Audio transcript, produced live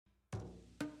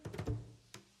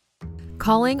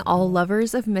Calling all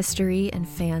lovers of mystery and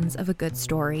fans of a good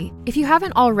story. If you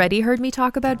haven't already heard me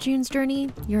talk about June's Journey,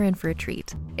 you're in for a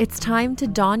treat. It's time to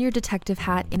don your detective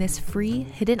hat in this free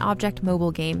hidden object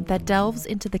mobile game that delves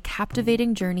into the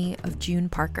captivating journey of June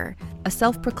Parker, a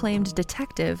self-proclaimed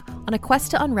detective on a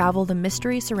quest to unravel the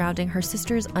mystery surrounding her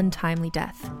sister's untimely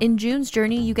death. In June's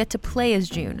Journey, you get to play as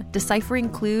June, deciphering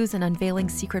clues and unveiling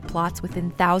secret plots within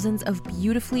thousands of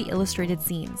beautifully illustrated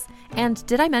scenes. And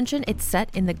did I mention it's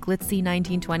set in the glitzy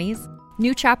 1920s?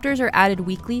 New chapters are added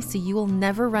weekly, so you will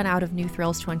never run out of new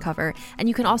thrills to uncover, and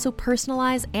you can also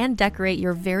personalize and decorate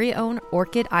your very own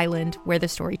Orchid Island where the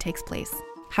story takes place.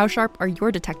 How sharp are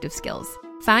your detective skills?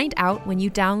 Find out when you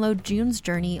download June's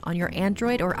Journey on your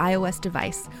Android or iOS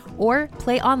device, or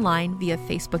play online via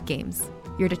Facebook Games.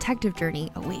 Your detective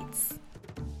journey awaits.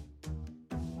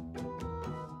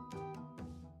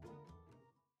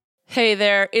 Hey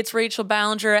there, it's Rachel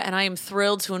Ballinger, and I am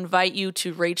thrilled to invite you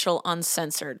to Rachel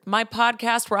Uncensored, my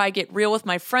podcast where I get real with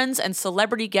my friends and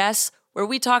celebrity guests, where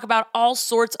we talk about all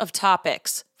sorts of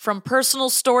topics. From personal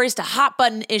stories to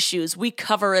hot-button issues, we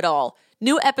cover it all.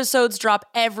 New episodes drop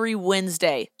every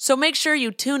Wednesday, so make sure you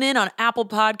tune in on Apple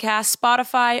Podcasts,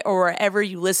 Spotify, or wherever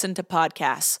you listen to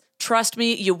podcasts. Trust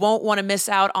me, you won't want to miss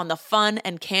out on the fun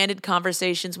and candid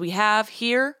conversations we have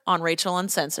here on Rachel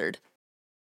Uncensored.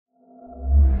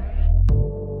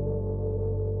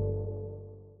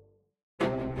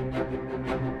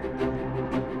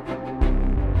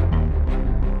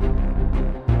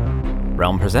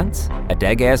 Realm presents a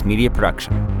Dagaz Media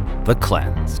production, The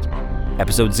Cleansed.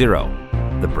 Episode 0,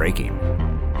 The Breaking.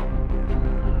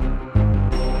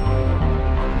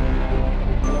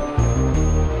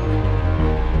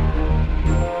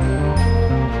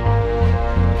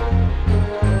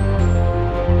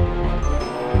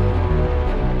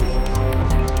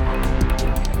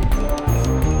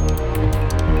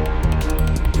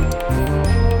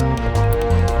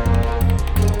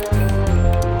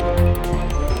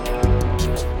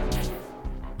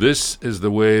 This is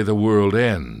the way the world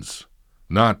ends,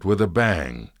 not with a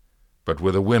bang, but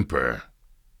with a whimper.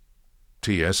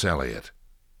 T.S. Eliot.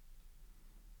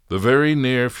 The very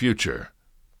near future,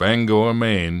 Bangor,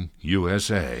 Maine,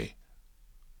 USA.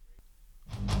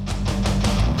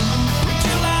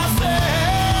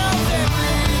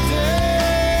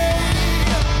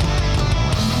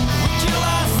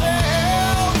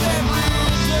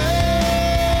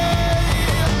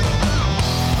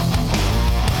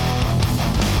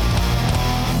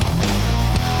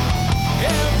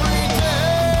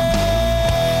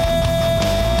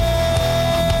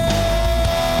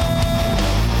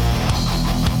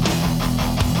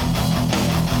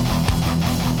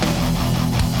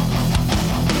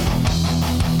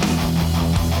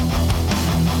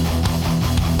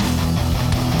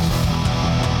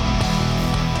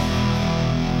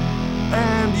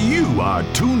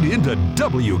 Tuned into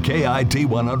WKIT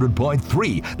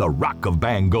 100.3, the Rock of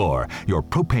Bangor, your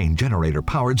propane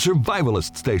generator-powered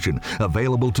survivalist station,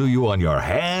 available to you on your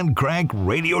hand-crank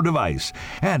radio device.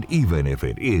 And even if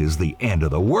it is the end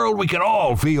of the world, we can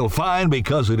all feel fine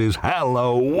because it is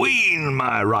Halloween,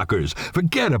 my rockers.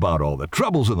 Forget about all the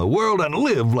troubles in the world and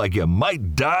live like you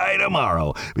might die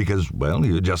tomorrow, because, well,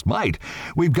 you just might.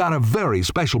 We've got a very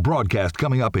special broadcast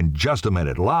coming up in just a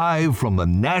minute, live from the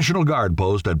National Guard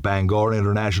post at Bangor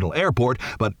International Airport,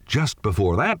 but just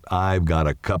before that, I've got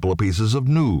a couple of pieces of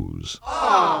news.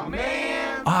 Oh,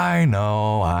 man! I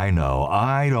know.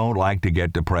 I don't like to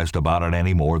get depressed about it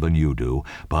any more than you do,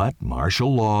 but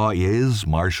martial law is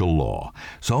martial law.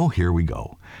 So here we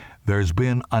go. There's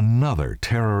been another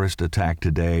terrorist attack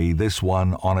today, this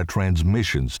one on a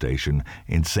transmission station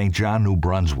in St. John, New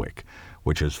Brunswick,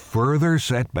 which has further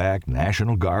set back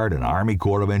National Guard and Army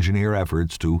Corps of Engineer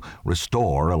efforts to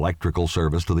restore electrical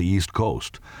service to the East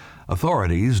Coast.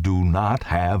 Authorities do not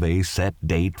have a set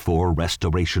date for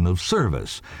restoration of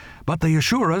service, but they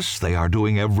assure us they are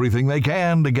doing everything they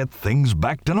can to get things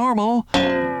back to normal.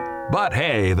 But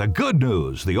hey, the good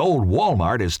news, the old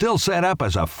Walmart is still set up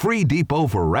as a free depot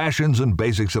for rations and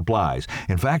basic supplies.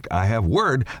 In fact, I have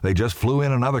word they just flew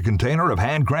in another container of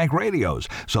hand-crank radios.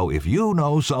 So if you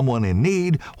know someone in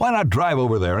need, why not drive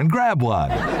over there and grab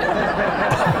one?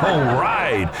 All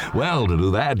right. Well, to do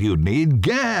that, you'd need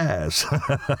gas.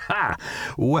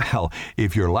 Well,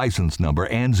 if your license number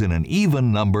ends in an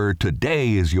even number,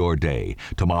 today is your day.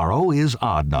 Tomorrow is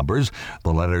odd numbers,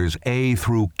 the letters A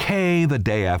through K the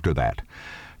day after that.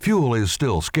 Fuel is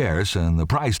still scarce, and the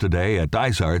price today at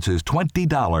Dysart's is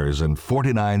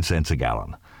 $20.49 a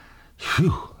gallon.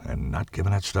 Phew, and not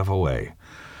giving that stuff away.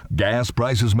 Gas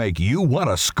prices make you want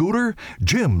a scooter?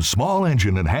 Jim's small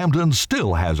engine in Hampton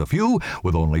still has a few,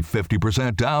 with only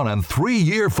 50% down and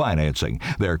 3-year financing.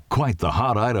 They're quite the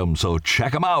hot item, so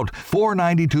check them out.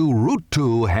 492 Route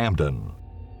 2, Hampton.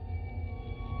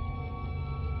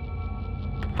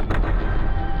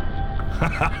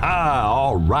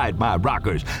 All right, my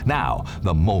rockers. Now,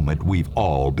 the moment we've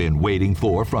all been waiting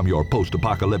for from your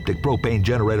post-apocalyptic propane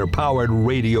generator-powered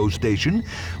radio station.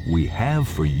 We have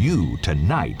for you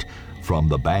tonight, from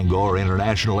the Bangor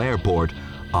International Airport,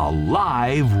 a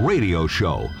live radio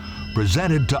show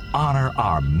presented to honor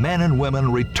our men and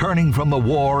women returning from the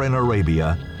war in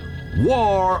Arabia.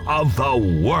 War of the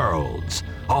Worlds.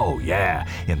 Oh yeah,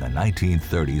 in the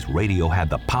 1930s, radio had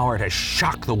the power to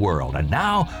shock the world, and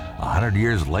now, 100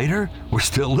 years later, we're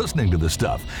still listening to the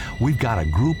stuff. We've got a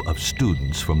group of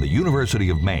students from the University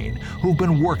of Maine who've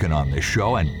been working on this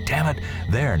show, and damn it,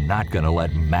 they're not going to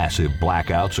let massive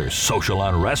blackouts or social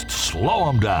unrest slow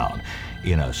them down.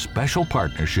 In a special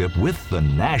partnership with the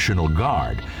National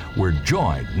Guard, we're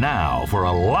joined now for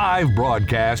a live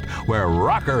broadcast where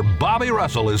rocker Bobby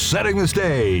Russell is setting the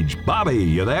stage. Bobby,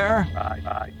 you there?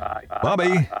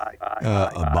 Bobby?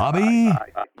 Bobby?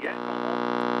 Yes.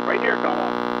 Right here, Como.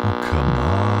 Oh, come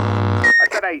on. I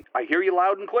said I hear you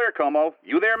loud and clear, Como.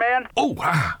 You there, man? Oh,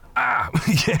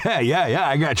 yeah,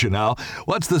 I got you now.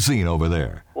 What's the scene over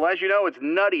there? Well, as you know, it's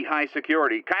nutty high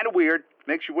security. Kind of weird.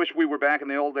 Makes you wish we were back in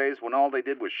the old days when all they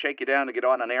did was shake you down to get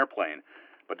on an airplane.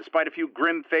 But despite a few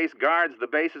grim-faced guards, the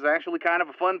base is actually kind of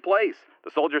a fun place. The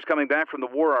soldiers coming back from the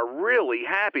war are really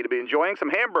happy to be enjoying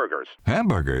some hamburgers.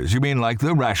 Hamburgers? You mean like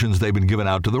the rations they've been giving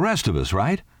out to the rest of us,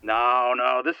 right?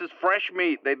 No, this is fresh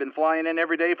meat. They've been flying in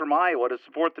every day from Iowa to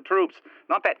support the troops.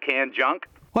 Not that canned junk.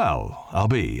 Well, I'll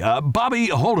be. Bobby,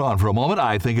 hold on for a moment.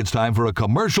 I think it's time for a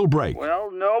commercial break. Well,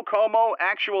 no, Como,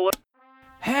 actually...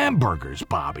 Hamburgers,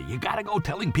 Bobby. You gotta go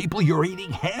telling people you're eating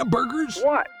hamburgers?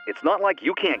 What? It's not like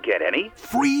you can't get any.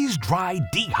 Freeze-dried,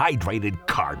 dehydrated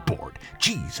cardboard.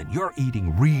 Geez, and you're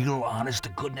eating real,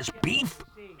 honest-to-goodness beef?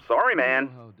 Sorry, man.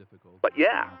 But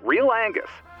yeah, real Angus.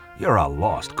 You're a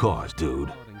lost cause, dude.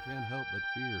 Can't help but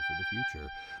fear for the future.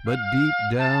 But deep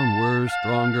down, we're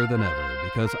stronger than ever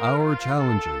because our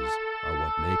challenges are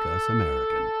what make us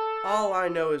American. All I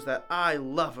know is that I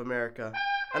love America,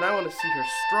 and I want to see her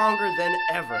stronger than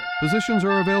ever. Positions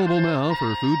are available now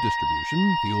for food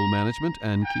distribution, fuel management,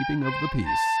 and keeping of the peace.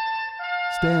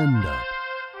 Stand up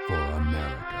for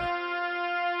America.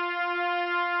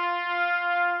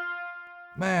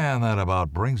 Man, that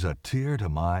about brings a tear to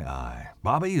my eye.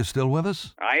 Bobby, you still with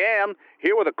us? I am,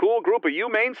 here with a cool group of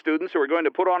UMaine students who are going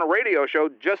to put on a radio show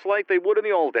just like they would in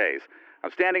the old days.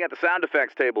 I'm standing at the sound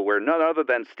effects table where none other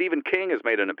than Stephen King has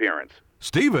made an appearance.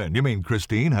 Stephen? You mean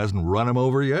Christine hasn't run him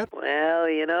over yet? Well,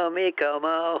 you know me,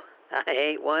 Como. I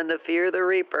ain't one to fear the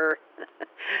Reaper.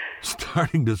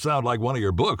 Starting to sound like one of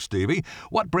your books, Stevie.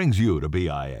 What brings you to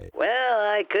BIA? Well,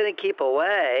 I couldn't keep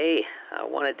away. I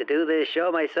wanted to do this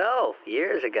show myself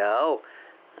years ago.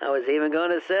 I was even going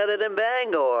to set it in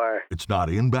Bangor. It's not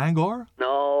in Bangor?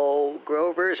 No,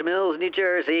 Grover's Mills, New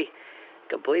Jersey.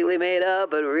 Completely made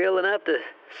up, but real enough to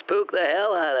spook the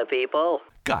hell out of people.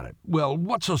 Got it. Well,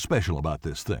 what's so special about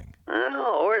this thing?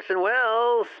 Oh, Orson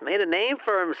Welles made a name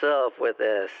for himself with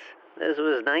this. This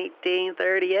was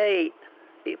 1938.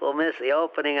 People missed the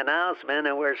opening announcement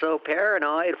and were so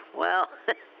paranoid, well,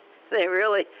 they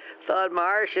really thought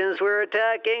Martians were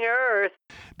attacking Earth.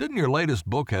 Didn't your latest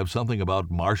book have something about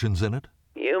Martians in it?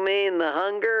 You mean The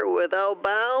Hunger Without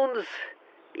Bounds?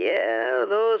 Yeah,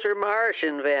 those are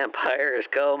Martian vampires,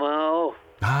 Como.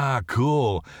 Ah,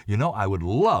 cool. You know, I would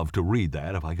love to read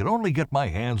that if I could only get my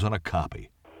hands on a copy.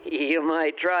 You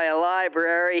might try a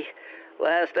library.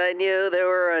 Last I knew, there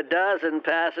were a dozen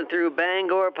passing through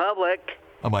Bangor Public.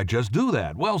 I might just do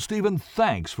that. Well, Stephen,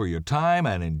 thanks for your time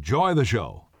and enjoy the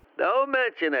show. Don't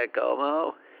mention it,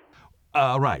 Como.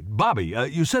 Right. Bobby,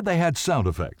 you said they had sound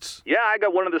effects. Yeah, I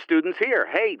got one of the students here.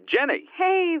 Hey, Jenny.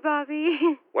 Hey, Bobby.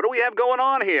 What do we have going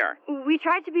on here? We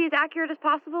tried to be as accurate as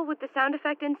possible with the sound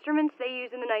effect instruments they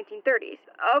used in the 1930s.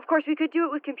 Of course, we could do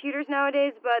it with computers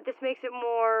nowadays, but this makes it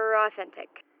more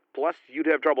authentic. Plus, you'd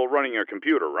have trouble running your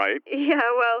computer, right? Yeah,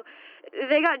 well,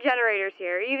 they got generators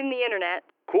here, even the internet.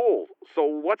 Cool. So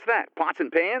what's that, pots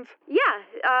and pans?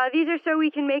 Yeah, these are so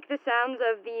we can make the sounds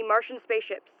of the Martian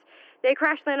spaceships. They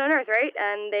crash land on Earth, right?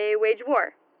 And they wage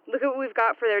war. Look at what we've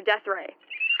got for their death ray.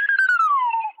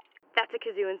 That's a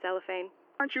kazoo in cellophane.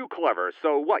 Aren't you clever?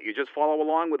 So what, you just follow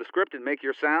along with the script and make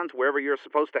your sounds wherever you're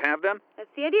supposed to have them? That's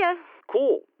the idea.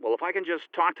 Cool. Well, if I can just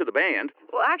talk to the band...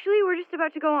 Well, actually, we're just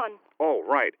about to go on. Oh,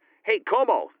 right. Hey,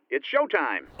 Como, it's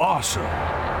showtime. Awesome.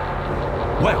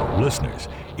 Well, listeners,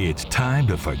 It's time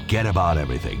to forget about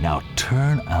everything. Now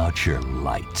turn out your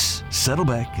lights. Settle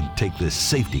back and take this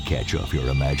safety catch off your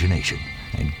imagination.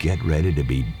 And get ready to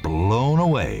be blown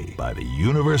away by the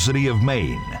University of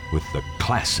Maine with the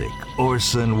classic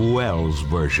Orson Welles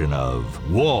version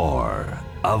of War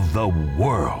of the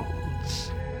Worlds.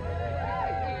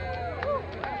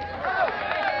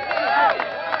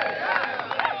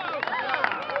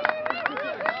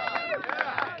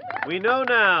 We know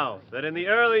now that in the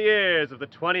early years of the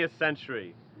 20th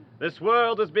century, this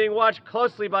world was being watched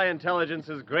closely by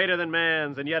intelligences greater than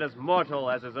man's and yet as mortal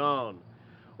as his own.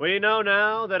 We know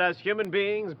now that as human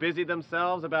beings busied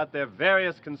themselves about their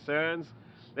various concerns,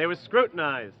 they were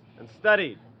scrutinized and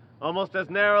studied almost as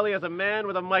narrowly as a man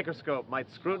with a microscope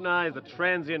might scrutinize the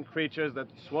transient creatures that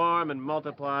swarm and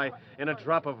multiply in a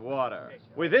drop of water.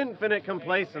 With infinite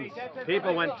complacence,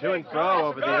 people went to and fro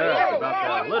over the earth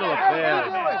about their little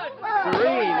affairs,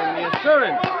 serene in the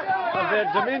assurance of their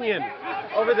dominion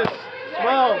over this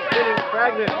small spinning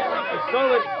fragment of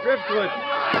solar driftwood,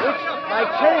 which, by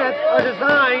chance or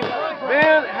design,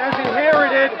 man has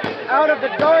inherited out of the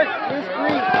dark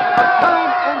mystery of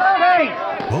time and space.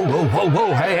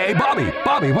 Whoa, hey,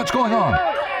 Bobby, what's going on?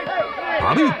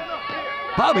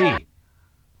 Bobby!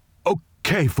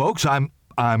 Okay, folks, I'm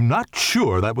not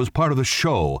sure that was part of the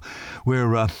show.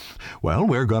 We're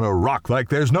gonna rock like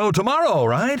there's no tomorrow,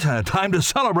 right? Time to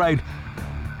celebrate.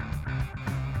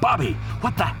 Bobby,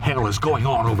 what the hell is going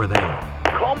on over there?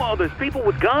 Como, there's people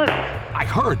with guns. I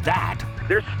heard that.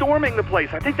 They're storming the place.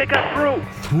 I think they got through.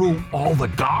 Through all the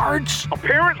guards?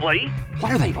 Apparently.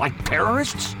 What are they, like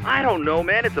terrorists? I don't know,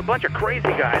 man. It's a bunch of crazy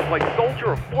guys, like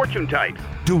Soldier of Fortune types.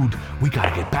 Dude, we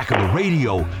gotta get back on the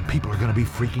radio. People are gonna be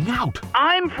freaking out.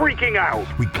 I'm freaking out.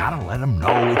 We gotta let them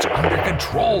know it's under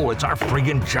control. It's our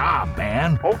friggin' job,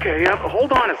 man. Okay,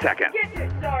 hold on a second. Get your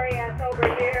sorry ass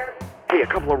over here. Hey, a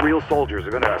couple of real soldiers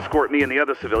are gonna escort me and the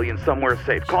other civilians somewhere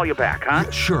safe. Call you back, huh?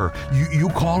 Yeah, sure. You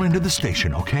call into the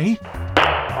station, okay?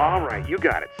 All right, you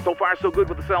got it. So far, so good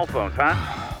with the cell phones, huh?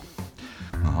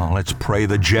 Oh, let's pray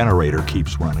the generator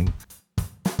keeps running.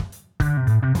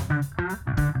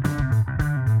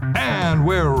 And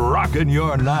we're rocking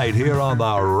your night here on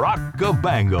the Rock of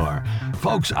Bangor.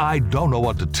 Folks, I don't know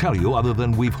what to tell you other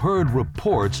than we've heard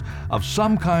reports of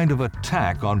some kind of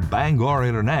attack on Bangor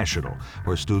International,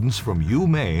 where students from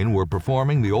UMaine were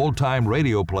performing the old-time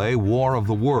radio play War of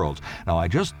the Worlds. Now, I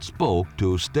just spoke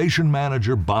to station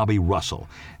manager Bobby Russell,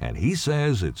 and he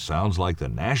says it sounds like the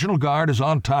National Guard is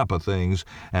on top of things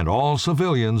and all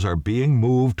civilians are being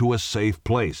moved to a safe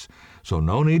place. So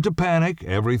no need to panic.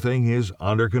 Everything is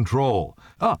under control.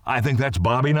 Oh, I think that's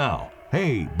Bobby now.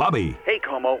 Hey, Bobby. Hey,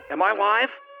 Como. Am I live?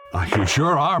 You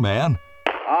sure are, man.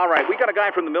 All right, we got a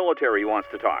guy from the military who wants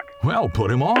to talk. Well,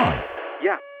 put him on.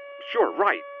 Yeah, sure,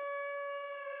 right.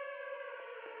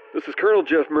 This is Colonel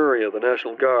Jeff Murray of the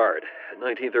National Guard. At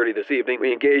 19:30 this evening,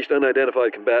 we engaged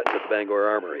unidentified combatants at the Bangor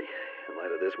Armory. In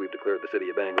light of this, we've declared the city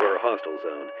of Bangor a hostile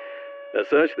zone. As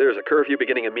such, there's a curfew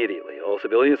beginning immediately. All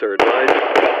civilians are advised...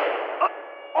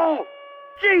 Oh,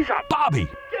 Jesus! Bobby,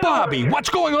 what's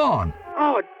going on?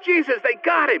 Oh, Jesus, they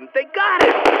got him! They got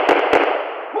him!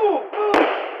 Move!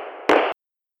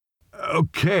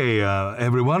 Okay,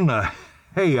 everyone.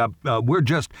 We're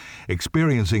just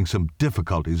experiencing some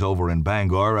difficulties over in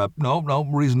Bangor. No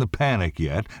reason to panic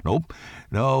yet. Nope.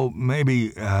 No,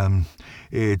 maybe,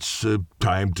 it's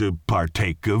time to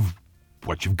partake of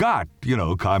what you've got.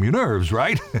 Calm your nerves,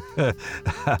 right?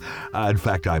 In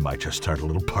fact, I might just start a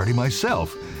little party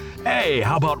myself. Hey,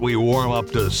 how about we warm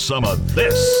up to some of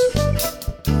this?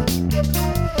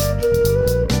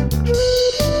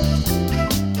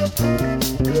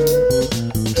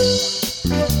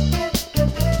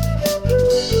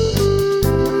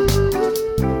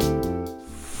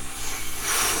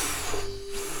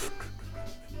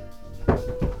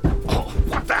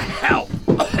 What the hell?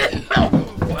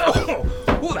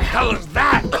 Who the hell is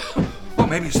that? Well,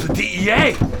 maybe it's the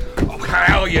DEA. Oh,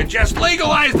 hell, you just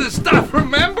legalized this stuff,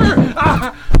 remember?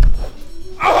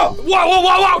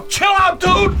 Whoa! Chill out,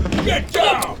 dude! Get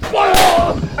down!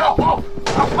 Whoa!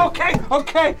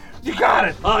 Okay, you got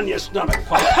it. On your stomach,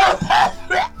 pal.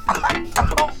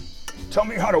 Tell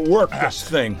me how to work this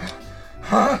thing.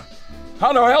 Huh?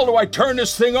 How the hell do I turn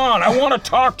this thing on? I want to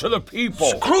talk to the people.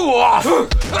 Screw off!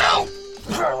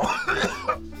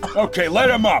 Okay, let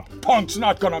him up. Punk's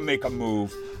not gonna make a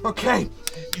move. Okay,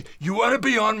 you want to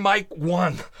be on mic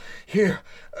 1. Here,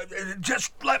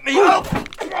 just let me up.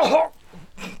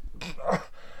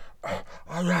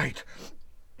 All right,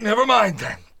 never mind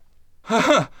then.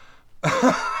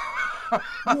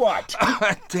 What?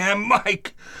 Damn,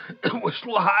 Mike. It was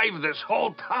live this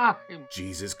whole time.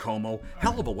 Jesus, Como.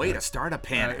 Hell of a way to start a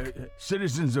panic.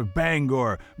 Citizens of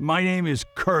Bangor, my name is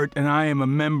Kurt, and I am a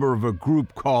member of a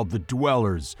group called the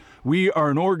Dwellers. We are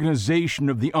an organization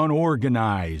of the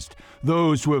unorganized,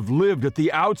 those who have lived at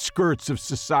the outskirts of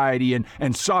society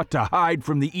and sought to hide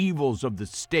from the evils of the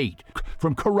state,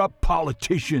 from corrupt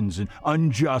politicians and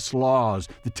unjust laws,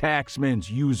 the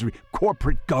taxman's usury,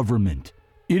 corporate government.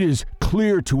 It is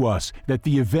clear to us that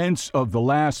the events of the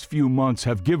last few months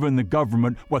have given the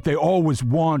government what they always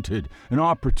wanted, an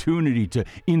opportunity to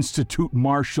institute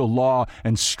martial law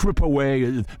and strip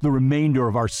away the remainder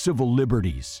of our civil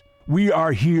liberties. We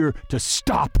are here to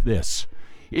stop this.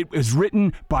 It was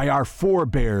written by our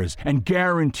forebears and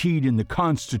guaranteed in the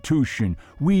Constitution.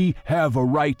 We have a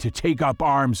right to take up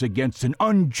arms against an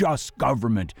unjust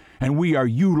government, and we are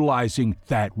utilizing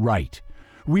that right.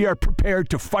 We are prepared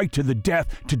to fight to the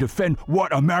death to defend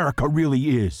what America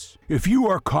really is. If you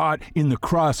are caught in the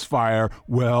crossfire,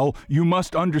 well, you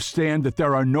must understand that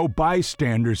there are no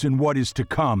bystanders in what is to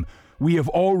come. We have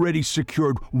already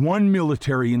secured one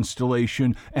military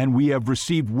installation, and we have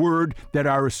received word that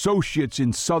our associates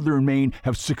in southern Maine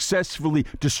have successfully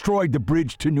destroyed the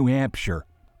bridge to New Hampshire.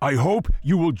 I hope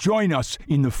you will join us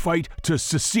in the fight to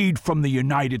secede from the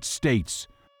United States.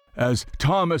 As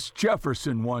Thomas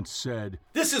Jefferson once said,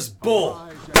 "This is bull."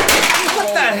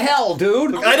 What the hell,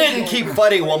 dude? I didn't keep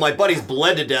fighting while my buddies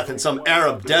bled to death in some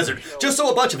Arab desert, just so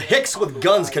a bunch of hicks with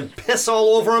guns can piss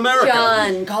all over America.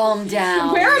 John, calm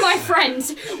down. Where are my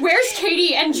friends? Where's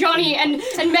Katie and Johnny and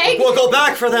Meg? We'll go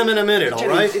back for them in a minute, all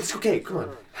right? It's okay, come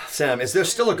on. Sam, is there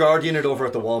still a guard unit over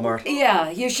at the Walmart? Yeah,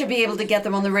 you should be able to get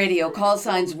them on the radio. Call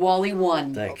signs Wally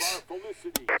 1. Thanks.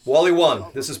 Wally 1,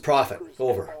 this is Prophet.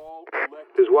 Over.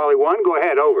 This is Wally 1, go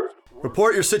ahead, over.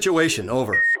 Report your situation,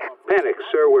 over. Panic,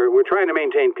 sir, we're trying to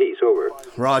maintain peace, over.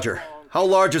 Roger. How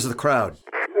large is the crowd?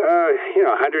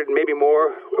 100, maybe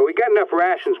more. Well, we got enough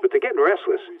rations, but they're getting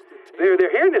restless. They're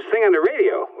hearing this thing on the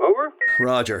radio, over.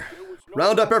 Roger.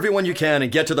 Round up everyone you can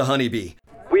and get to the Honeybee.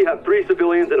 We have 3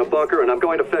 civilians in a bunker, and I'm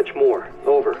going to fetch more.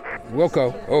 Over.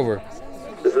 Wilco, over.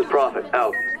 This is Prophet,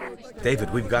 out.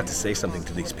 David, we've got to say something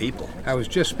to these people. I was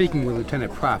just speaking with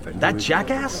Lieutenant Prophet. That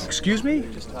jackass? Excuse me?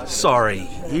 Sorry,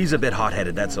 he's a bit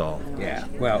hot-headed, that's all. Yeah,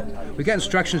 well, we got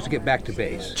instructions to get back to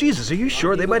base. Jesus, are you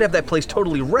sure? They might have that place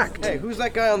totally wrecked. Hey, who's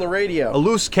that guy on the radio? A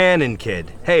loose cannon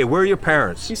kid. Hey, where are your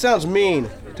parents? He sounds mean.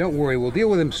 Don't worry, we'll deal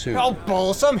with him soon. Oh,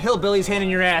 bull, some hillbilly's handing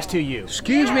your ass to you.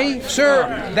 Excuse me? Sir,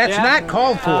 that's not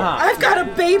called for. I've got a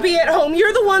baby at home.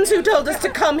 You're the ones who told us to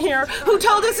come here, who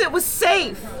told us it was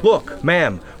safe. Look,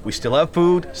 ma'am, we still have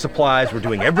food, supplies, we're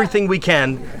doing everything we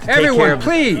can to take care Everyone, of...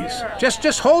 please,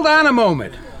 just hold on a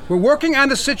moment. We're working on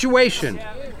the situation.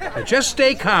 Now, just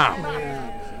stay calm.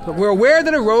 But we're aware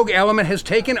that a rogue element has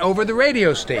taken over the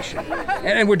radio station,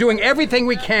 and we're doing everything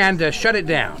we can to shut it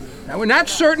down. Now, we're not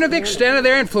certain of the extent of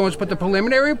their influence, but the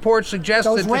preliminary report suggests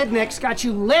Those that... rednecks got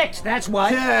you licked, that's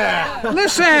what. Yeah.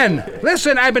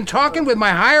 Listen, I've been talking with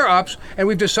my higher-ups, and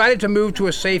we've decided to move to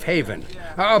a safe haven.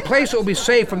 A place that will be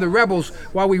safe from the rebels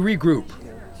while we regroup.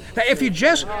 Now, if you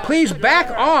just please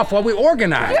back off while we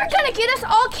organize. You're gonna get us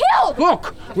all killed!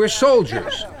 Look, we're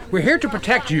soldiers. We're here to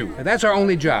protect you, and that's our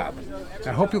only job. I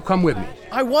hope you'll come with me.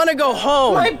 I want to go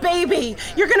home. My baby!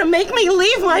 You're gonna make me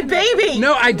leave my baby!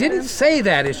 No, I didn't say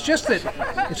that. It's just that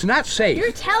it's not safe.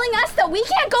 You're telling us that we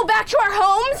can't go back to our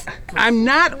homes? I'm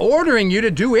not ordering you to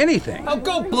do anything. Oh,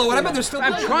 go blow it. I bet there's still...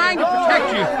 I'm trying to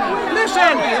protect you.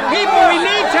 Listen, people, we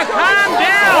need to calm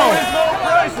down.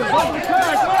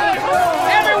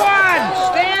 Everyone,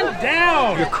 stand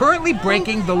down. You're currently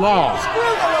breaking the law.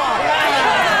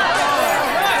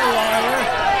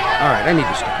 All right, I need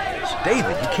to stop.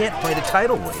 David, you can't fight a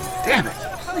tidal wave. Damn it.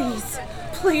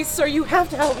 Please, sir, you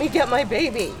have to help me get my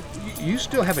baby. You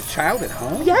still have a child at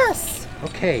home? Yes.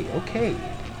 Okay.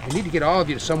 I need to get all of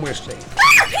you to somewhere safe.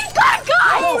 He's got a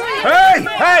gun!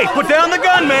 Hey, put down the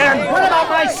gun, man! What about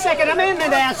my Second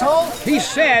Amendment, asshole? He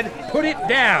said, put it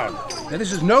down. Now,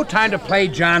 this is no time to play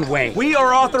John Wayne. We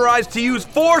are authorized to use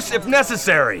force if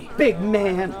necessary. Big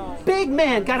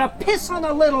man gotta piss on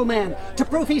a little man to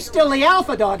prove he's still the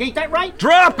alpha dog, ain't that right?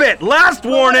 Drop it! Last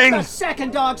warning! The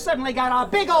second dog suddenly got a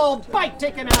big old bite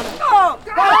taken out of him. Oh!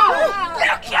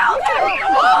 You killed him!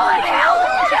 Holy hell, you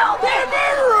killed him!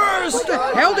 What the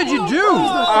hell did you do?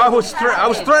 I was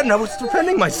threatened. I was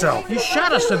defending myself. You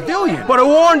shot a civilian. But I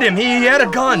warned him. He had a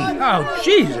gun. Oh,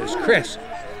 Jesus, Chris.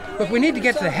 Look, we need to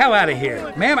get the hell out of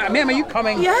here. Ma'am, are you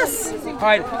coming? Yes. All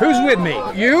right, who's with me?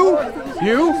 You?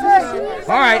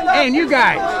 All right, hey, and you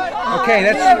guys. Okay,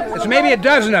 that's maybe a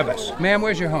dozen of us. Ma'am,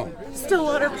 where's your home?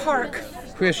 Stillwater Park.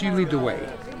 Chris, you lead the way.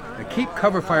 Now keep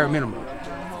cover fire minimal.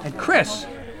 And Chris,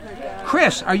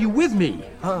 are you with me?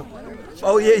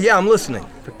 Oh, yeah, I'm listening.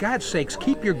 For God's sakes,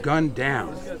 keep your gun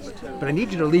down. But I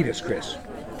need you to lead us, Chris.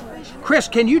 Chris,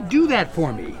 can you do that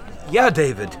for me? Yeah,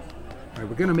 David. All right,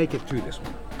 we're going to make it through this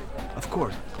one. Of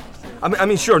course. I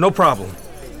mean, sure, no problem.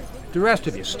 The rest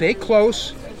of you, stay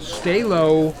close, stay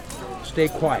low, stay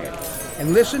quiet,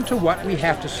 and listen to what we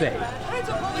have to say.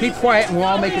 Keep quiet and we'll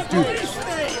all make it through this.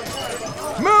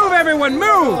 Move, everyone,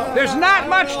 move! There's not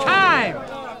much time!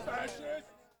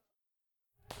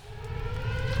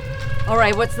 All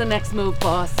right, what's the next move,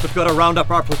 boss? We've got to round up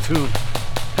our platoon.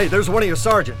 Hey, there's one of your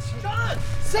sergeants. John!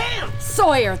 Sam!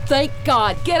 Sawyer, thank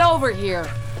God. Get over here.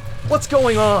 What's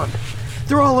going on?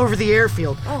 They're all over the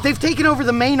airfield. They've taken over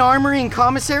the main armory and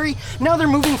commissary. Now they're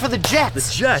moving for the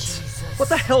jets. The jets? What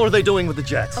the hell are they doing with the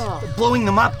jets? They're blowing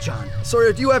them up, John.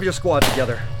 Sawyer, do you have your squad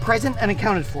together? Present and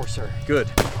accounted for, sir. Good.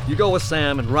 You go with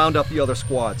Sam and round up the other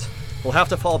squads. We'll have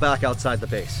to fall back outside the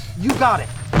base. You got it.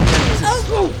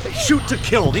 They shoot to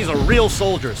kill. These are real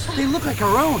soldiers. They look like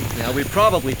our own. Yeah, we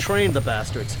probably trained the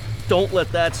bastards. Don't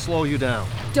let that slow you down.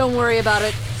 Don't worry about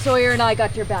it. Sawyer and I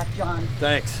got your back, John.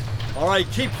 Thanks. All right,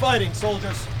 keep fighting,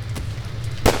 soldiers.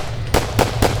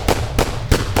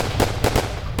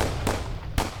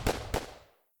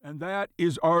 And that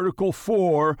is Article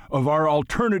 4 of our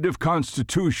alternative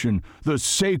Constitution, the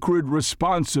sacred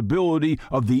responsibility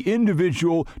of the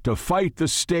individual to fight the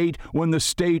state when the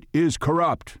state is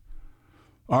corrupt.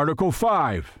 Article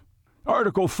 5.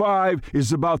 Article 5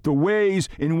 is about the ways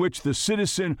in which the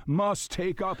citizen must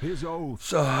take up his oath.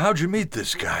 So how'd you meet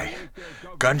this guy?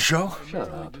 Gun show? Shut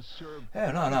up.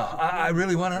 Yeah, no. I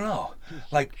really want to know.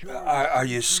 Like, are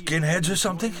you skinheads or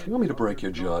something? You want me to break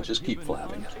your jaw? Just keep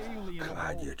flapping it.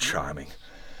 God, you're charming.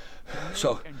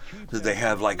 So, did they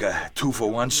have like a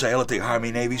 2-for-1 sale at the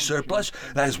Army-Navy surplus?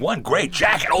 That is one great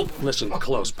jacket. Oh! Listen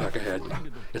close,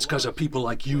 Peckerhead. It's because of people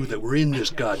like you that we're in this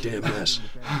goddamn mess.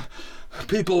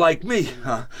 People like me,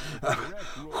 huh?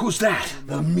 Who's that?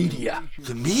 The media.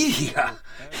 The media?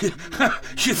 You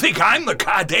think I'm the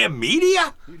goddamn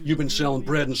media? You've been selling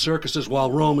bread in circuses while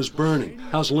Rome is burning.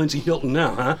 How's Lindsay Hilton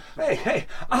now, huh? Hey,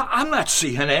 I'm not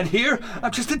CNN here.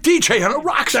 I'm just a DJ on a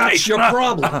rock station. That's your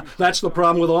problem. That's the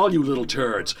problem with all you little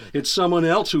turds. It's someone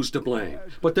else who's to blame.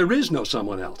 But there is no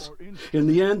someone else. In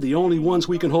the end, the only ones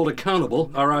we can hold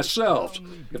accountable are ourselves.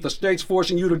 If the state's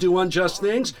forcing you to do unjust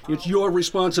things, it's your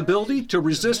responsibility to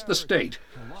resist the state.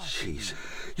 Jeez,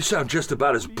 you sound just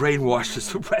about as brainwashed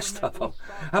as the rest of them.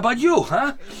 How about you,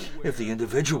 huh? If the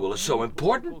individual is so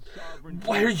important,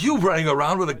 why are you running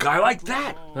around with a guy like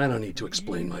that? I don't need to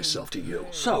explain myself to you.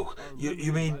 So,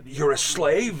 you mean you're a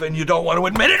slave and you don't want to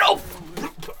admit it? Oh,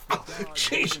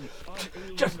 jeez.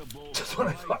 Just when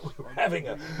I thought we were having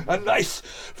a nice,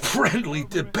 friendly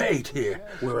debate here.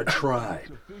 We're a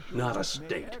tribe, not a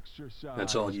state.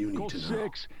 That's all you need to know.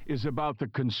 6 is about the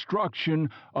construction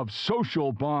of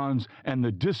social bonds and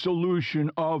the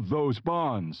dissolution of those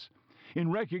bonds. In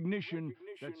recognition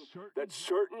that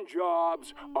certain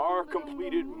jobs are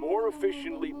completed more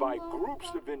efficiently by groups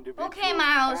of individuals. Okay,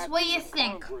 Miles, what do you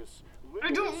think? I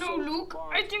don't know, Luke.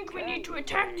 I think we need to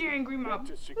attack the angry mob.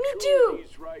 Me too.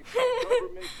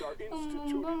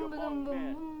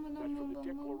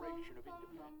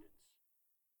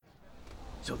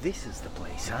 So this is the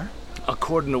place, huh?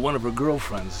 According to one of her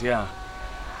girlfriends, yeah.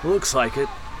 Looks like it.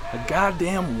 A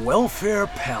goddamn welfare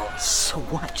palace. So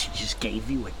what, she just gave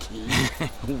you a key?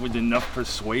 With enough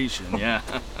persuasion, yeah.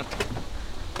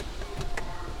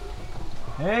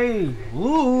 Hey,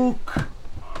 Luke!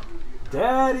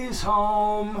 Daddy's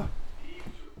home.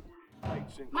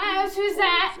 Miles, who's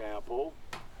that?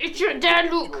 It's your dad,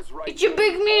 Luke. It's your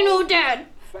big mean old dad.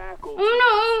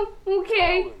 Oh no,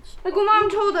 okay. Like what Mom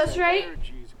told us, right?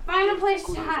 Find a place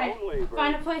to hide.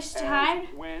 Find a place to hide.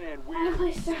 Find a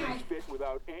place to hide.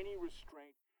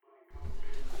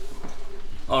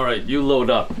 All right, you load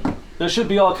up. There should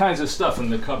be all kinds of stuff in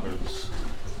the cupboards.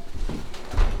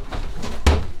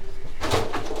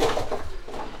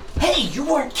 Hey, you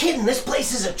weren't kidding. This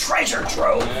place is a treasure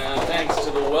trove. Yeah, thanks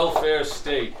to the welfare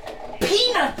state.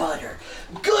 Peanut butter.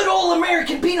 Good old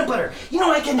American peanut butter. You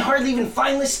know, I can hardly even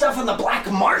find this stuff on the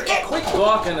black market. Quit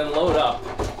talking and load up.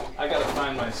 I gotta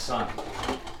find my son.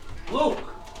 Luke!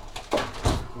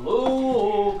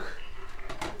 Luke!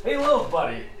 Hey, Luke,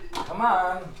 buddy. Come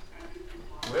on.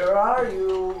 Where are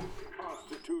you?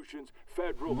 Constitution's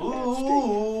federal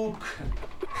Luke!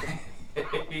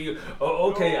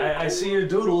 Okay, I see your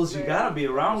doodles. You gotta be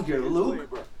around here, Luke.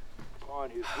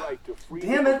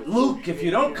 Damn it, Luke, if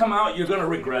you don't come out, you're gonna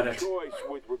regret it.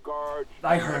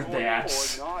 I heard that.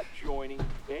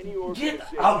 Get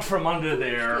out from under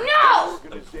there. No!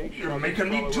 You're making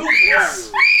me do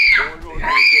this.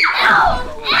 Ow!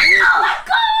 Let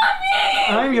go of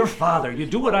me! I'm your father. You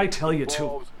do what I tell you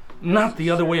to. Not the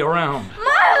other way around.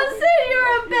 Miles said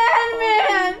you're a bad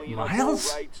man!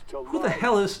 Miles? Who the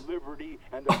hell is...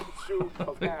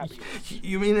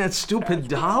 You mean that stupid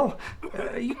doll?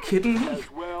 Are you kidding me?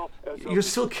 You're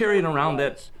still carrying around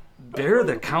that bear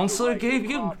the counselor gave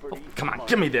you? Oh, come on,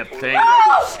 give me that thing.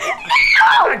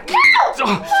 I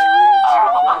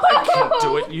can't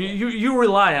do it. You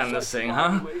rely on this thing,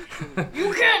 huh?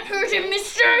 You can't hurt him,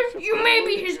 mister. You may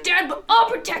be his dad, but I'll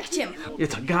protect him.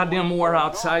 It's a goddamn war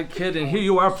outside, kid, and here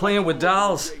you are playing with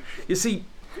dolls. You see,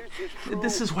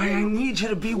 this is why I need you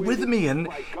to be with me and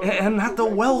not the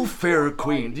welfare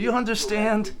queen. Do you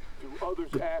understand?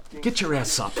 But get your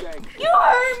ass up. You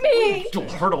hurt me. You'll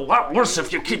hurt a lot worse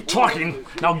if you keep talking.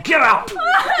 Now get up.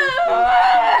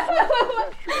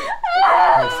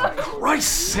 Oh, for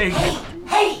Christ's sake.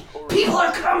 Hey, people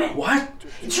are coming. What?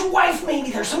 It's your wife,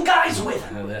 maybe. There's some guys with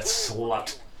her. That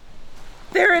slut.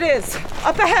 There it is,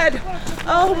 up ahead.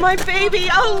 Oh, my baby.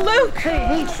 Oh, Luke.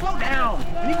 Hey, slow down.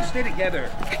 You need to stay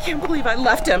together. I can't believe I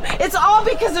left him. It's all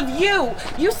because of you.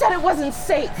 You said it wasn't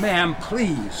safe. Ma'am,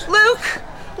 please. Luke,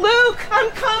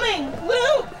 I'm coming.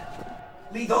 Luke.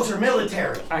 Lee, those are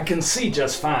military. I can see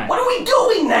just fine. What are we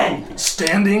doing then?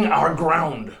 Standing our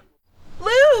ground.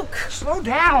 Luke. Slow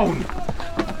down.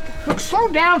 Look, slow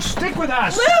down. Stick with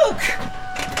us. Luke.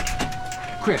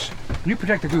 Chris, you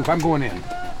protect the group. I'm going in.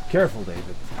 Careful,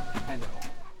 David. I know.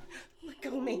 Let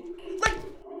go of me. Let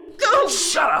go.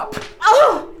 Shut up.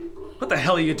 Oh. What the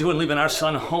hell are you doing leaving our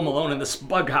son home alone in this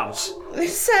bug house? They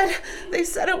said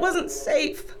it wasn't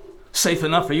safe. Safe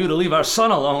enough for you to leave our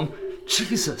son alone?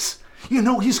 Jesus. You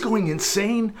know he's going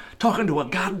insane? Talking to a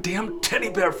goddamn teddy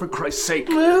bear, for Christ's sake.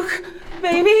 Luke,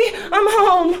 baby, I'm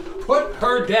home. Put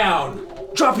her down.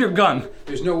 Drop your gun.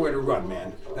 There's nowhere to run,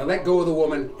 man. Now let go of the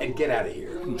woman and get out of here.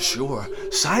 Sure.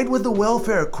 Side with the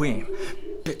welfare queen.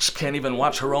 Bitch can't even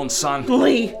watch her own son.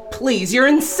 Lee, please, you're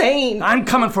insane. I'm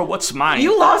coming for what's mine.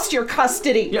 You lost your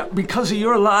custody. Yeah, because of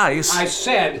your lies. I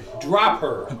said drop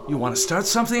her. You want to start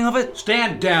something of it?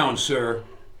 Stand down, sir.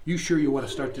 You sure you want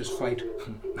to start this fight?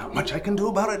 Not much I can do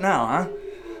about it now, huh?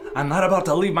 I'm not about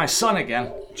to leave my son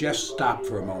again. Just stop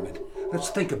for a moment. Let's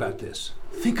think about this.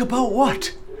 Think about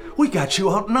what? We got you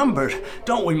outnumbered,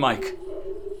 don't we, Mike?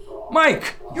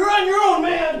 Mike! You're on your own,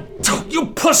 man! You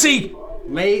pussy!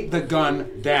 Lay the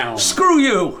gun down. Screw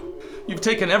you! You've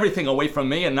taken everything away from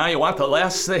me, and now you want the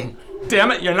last thing.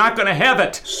 Damn it, you're not gonna have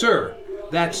it! Sir,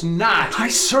 that's not... I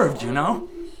served, you know?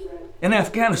 In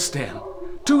Afghanistan.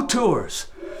 2 tours.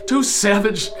 2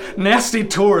 savage, nasty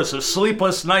tours of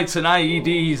sleepless nights and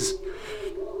IEDs.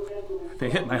 They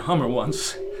hit my Hummer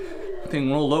once.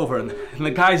 Thing rolled over, and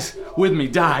the guys with me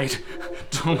died.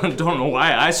 Don't know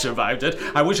why I survived it.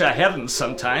 I wish I hadn't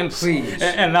sometimes. Please.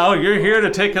 And now you're here to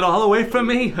take it all away from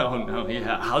me? Oh, no,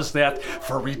 yeah. How's that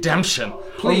for redemption?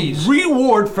 Please. A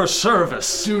reward for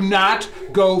service. Do not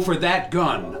go for that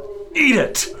gun. Eat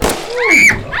it.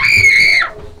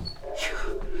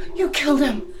 You killed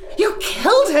him. You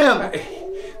killed him.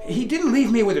 He didn't leave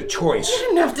me with a choice. You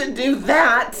didn't have to do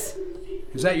that.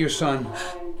 Is that your son?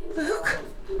 Luke.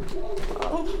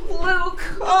 Oh, Luke.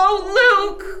 Oh,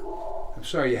 Luke. I'm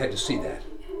sorry you had to see that.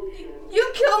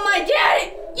 You killed my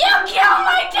daddy! You killed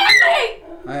my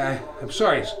daddy! I'm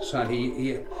sorry, son.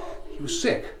 He was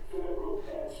sick.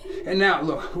 And now,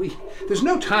 look, there's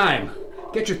no time.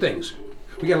 Get your things.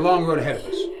 We got a long road ahead of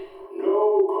us.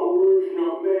 No coercion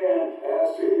of man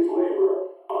as to his labor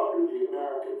under the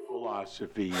American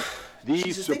philosophy.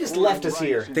 Jesus, they just left us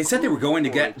here. They said they were going to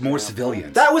get more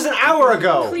civilians. That was an hour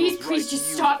ago! Please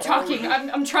just stop talking.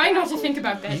 I'm trying not to think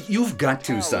about this. You've got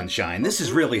to, Sunshine. This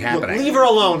is really happening. Look, leave her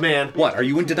alone, man. What, are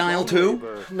you in denial too?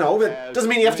 No, that doesn't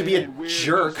mean you have to be a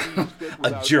jerk.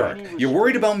 A jerk? You're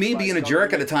worried about me being a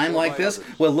jerk at a time like this?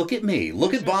 Well, look at me.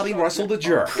 Look at Bobby Russell the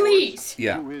jerk. Please!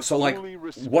 Yeah, so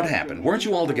what happened? Weren't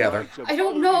you all together? I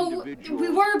don't know. We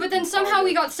were, but then somehow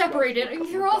we got separated.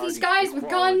 There are all these guys with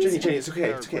guns. Jenny, it's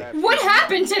okay. What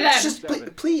happened to them? Just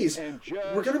please,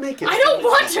 we're gonna make it. I don't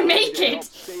want to make it!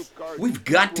 We've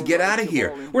got to get out of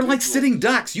here. We're like sitting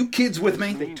ducks. You kids with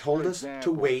me? They told us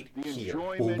to wait here.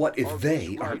 Well, what if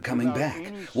they aren't coming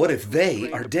back? What if they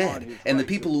are dead, and the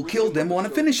people who killed them want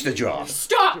to finish the job?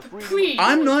 Stop, please!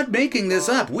 I'm not making this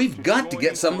up. We've got to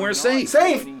get somewhere safe.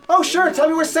 Safe? Oh, sure. Tell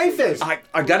me where safe is.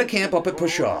 I got a camp up at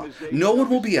Pshaw. No one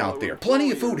will be out there.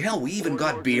 Plenty of food. Hell, we even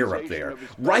got beer up there.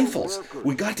 Rifles.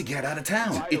 We got to get out of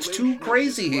town. It's too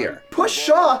crazy here.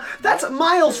 Pshaw? That's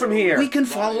miles from here. We can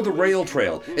follow the rail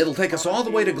trail. It'll take us all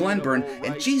the way to Glenburn,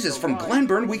 and Jesus, from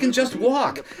Glenburn we can just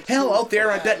walk. Hell, out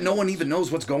there I bet no one even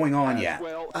knows what's going on yet.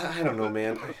 I don't know,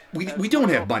 man. We don't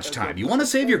have much time. You want to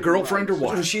save your girlfriend or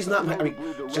what? She's not my... I mean,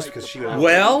 just because she...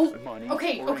 Well?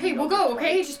 Okay, we'll go,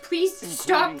 okay? Just please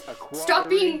stop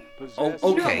being... Oh,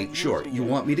 okay, sure. You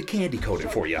want me to candy coat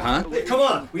it for you, huh? Hey, come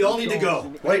on. We all need to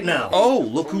go. Right now. Oh,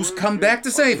 look who's come back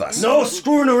to save us. No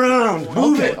screwing around.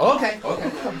 Move it. Okay.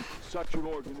 Such an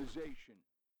organization.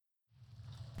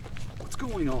 What's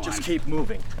going on? Just keep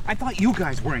moving. I thought you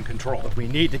guys were in control. We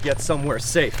need to get somewhere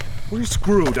safe. We're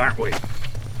screwed, aren't we?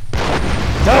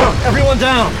 Down! Everyone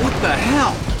down! What the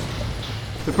hell?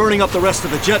 They're burning up the rest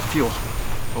of the jet fuel.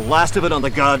 The last of it on the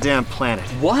goddamn planet.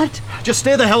 What? Just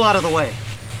stay the hell out of the way.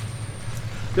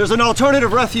 There's an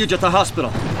alternative refuge at the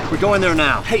hospital. We're going there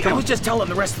now. Hey, I was just telling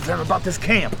the rest of them about this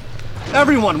camp.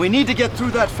 Everyone, we need to get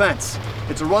through that fence.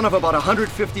 It's a run of about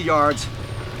 150 yards.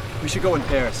 We should go in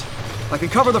pairs. I can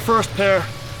cover the first pair.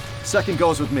 Second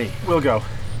goes with me. We'll go.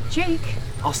 Jake.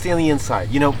 I'll stay on the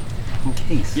inside, in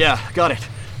case. Yeah, got it.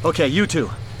 Okay, you two.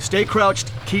 Stay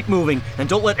crouched, keep moving, and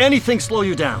don't let anything slow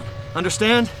you down.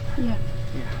 Understand? Yeah.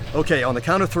 Okay, on the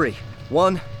count of 3.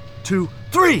 1, 2,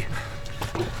 3!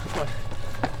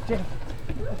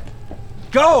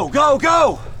 Go, go,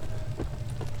 go!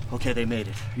 Okay, they made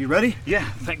it. You ready? Yeah,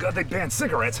 thank God they banned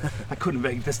cigarettes. I couldn't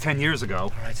make this 10 years ago.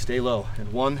 All right, stay low.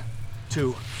 And 1,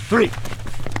 2, 3.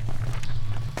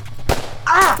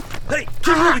 Ah! Hey,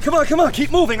 keep moving. Come on.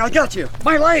 Keep moving. I got you.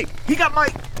 My leg! He got my...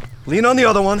 Lean on the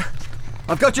other one.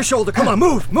 I've got your shoulder. Come on,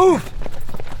 move!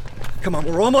 Come on,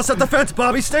 we're almost at the fence,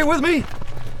 Bobby. Stay with me.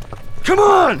 Come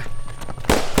on!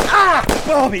 Ah!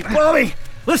 Bobby!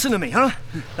 Listen to me, huh?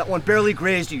 That one barely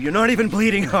grazed you. You're not even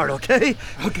bleeding hard, okay?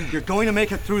 Okay. You're going to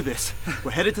make it through this.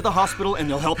 We're headed to the hospital and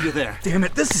they'll help you there. Damn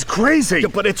it, this is crazy! Yeah,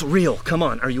 but it's real. Come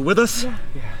on, are you with us? Yeah.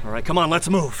 All right, come on, let's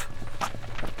move.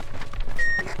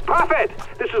 Prophet,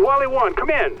 this is Wally 1. Come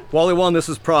in. Wally 1, this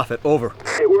is Prophet. Over.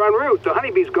 Hey, we're en route. The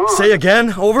honeybee's gone. Say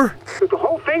again. Over. The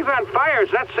whole thing's on fire.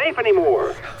 It's not safe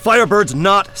anymore. Firebird's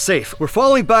not safe. We're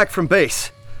falling back from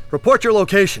base. Report your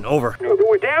location. Over.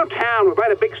 We're downtown. We're by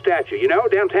the big statue,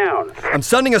 downtown. I'm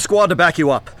sending a squad to back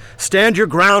you up. Stand your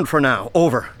ground for now.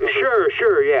 Over.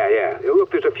 Sure, yeah.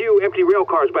 Look, there's a few empty rail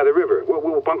cars by the river.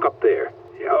 We'll bunk up there.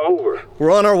 Yeah, over.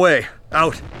 We're on our way.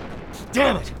 Out.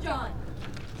 Damn it. John!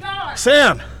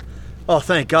 Sam! Oh,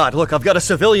 thank God. Look, I've got a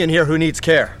civilian here who needs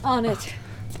care. On it.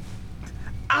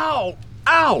 Ow!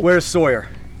 Where's Sawyer?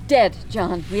 Dead,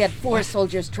 John. We had 4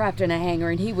 soldiers trapped in a hangar,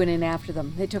 and he went in after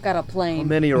them. They took out a plane. How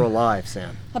many are alive,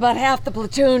 Sam? About half the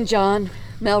platoon, John.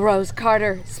 Melrose,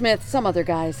 Carter, Smith, some other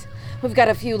guys. We've got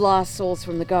a few lost souls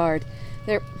from the guard.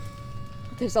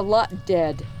 There's a lot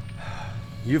dead.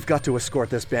 You've got to escort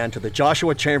this band to the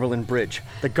Joshua Chamberlain Bridge.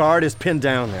 The guard is pinned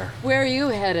down there. Where are you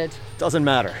headed? Doesn't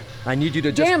matter. I need you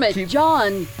to just Damn it,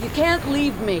 John. You can't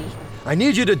leave me. I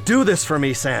need you to do this for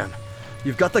me, Sam.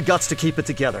 You've got the guts to keep it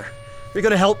together. You're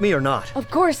gonna help me or not? Of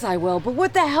course I will, but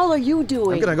what the hell are you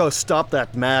doing? I'm gonna go stop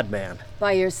that madman.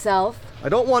 By yourself? I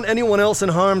don't want anyone else in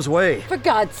harm's way. For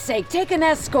God's sake, take an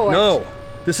escort. No.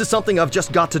 This is something I've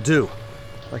just got to do.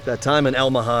 Like that time in El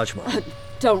Mahajma.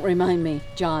 Don't remind me,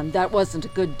 John. That wasn't a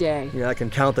good day. Yeah, I can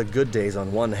count the good days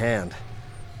on one hand.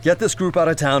 Get this group out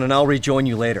of town and I'll rejoin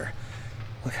you later.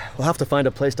 Look, we'll have to find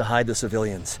a place to hide the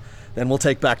civilians. Then we'll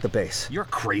take back the base. You're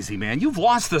crazy, man. You've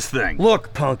lost this thing.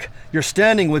 Look, punk. You're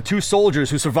standing with 2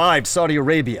 soldiers who survived Saudi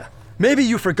Arabia. Maybe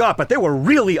you forgot, but they were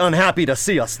really unhappy to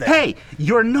see us there. Hey,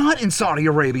 you're not in Saudi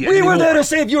Arabia We anymore. were there to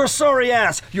save your sorry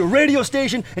ass, your radio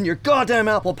station, and your goddamn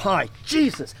apple pie.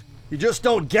 Jesus. You just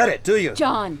don't get it, do you?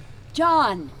 John.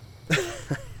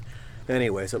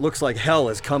 Anyways, it looks like hell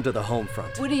has come to the home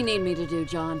front. What do you need me to do,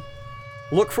 John?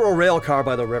 Look for a rail car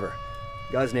by the river.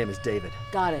 The guy's name is David.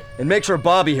 Got it. And make sure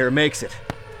Bobby here makes it.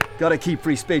 Gotta keep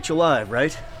free speech alive,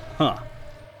 right? Huh.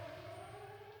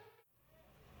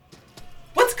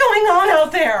 What's going on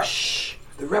out there? Shh!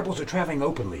 The rebels are traveling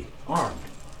openly, armed.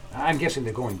 I'm guessing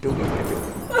they're going building by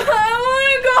building. I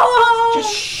want to go home!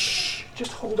 Just shh!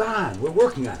 Just hold on. We're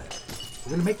working on it.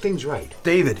 We're gonna make things right.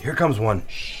 David, here comes one.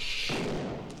 Shh.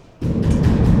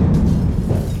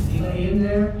 Anybody in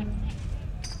there?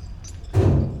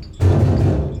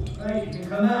 Right, you can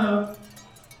come out.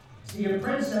 See your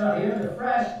prints out here, they're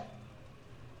fresh.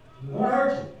 We won't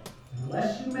hurt you,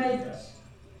 unless you make us.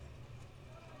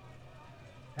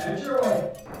 Have it your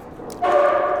way.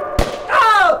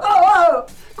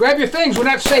 Grab your things, we're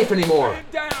not safe anymore. Man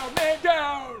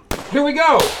down! Here we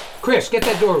go. Chris, get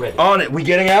that door ready. On it. We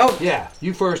getting out? Yeah.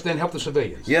 You first, then help the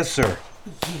civilians. Yes, sir.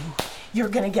 You're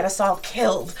gonna get us all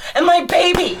killed. And my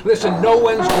baby! Listen, no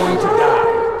one's going to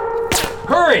die.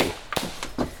 Hurry!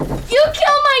 You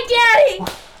killed my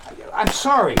daddy! I'm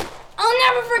sorry.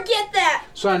 I'll never forget that.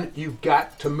 Son, you've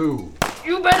got to move.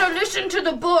 You better listen to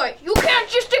the boy. You can't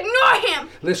just ignore him.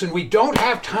 Listen, we don't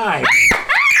have time.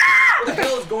 What the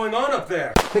hell is going on up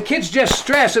there? The kid's just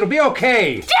stressed. It'll be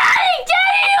okay. Daddy!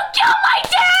 Daddy, you killed my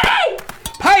daddy!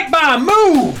 Pipe bomb,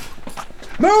 move!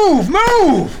 Move,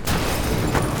 move!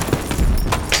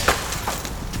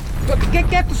 Look,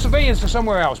 get the civilians to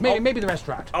somewhere else. Maybe the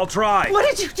restaurant. I'll try. What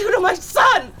did you do to my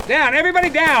son? Down, everybody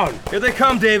down. Here they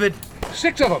come, David.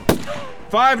 6 of them.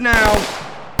 5 now.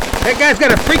 That guy's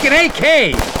got a freaking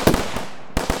AK.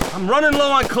 I'm running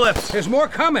low on clips. There's more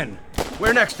coming.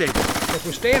 Where next, David? If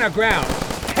we stay on our ground.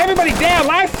 Everybody down,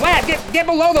 lie flat. Get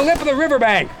below the lip of the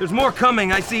riverbank. There's more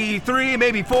coming. I see 3,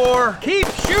 maybe 4. Keep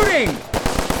shooting.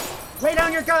 Lay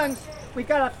down your guns. We've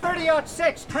got a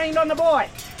 30-06 trained on the boy.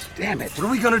 Damn it. What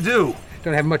are we gonna do?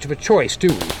 Don't have much of a choice, do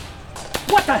we?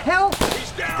 What the hell?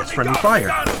 That's friendly fire.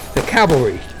 The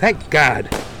cavalry. Thank God.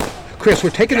 Chris,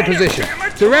 we're taking the position.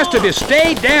 The rest of you,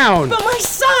 stay down. But my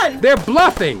son! They're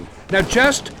bluffing. Now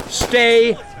just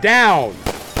stay down.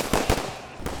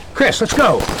 Chris, let's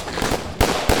go.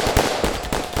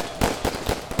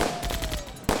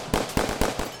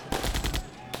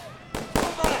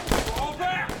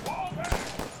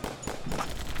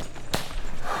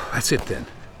 That's it then.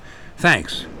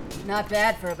 Thanks. Not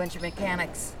bad for a bunch of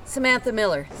mechanics. Samantha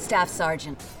Miller, Staff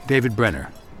Sergeant. David Brenner.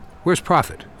 Where's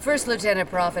Prophet? First Lieutenant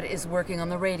Prophet is working on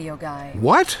the radio guy.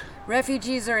 What?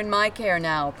 Refugees are in my care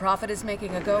now. Prophet is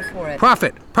making a go for it.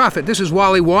 Prophet, this is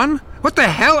Wally 1? What the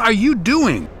hell are you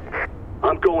doing?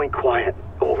 I'm going quiet.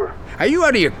 Over. Are you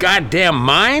out of your goddamn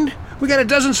mind? We got a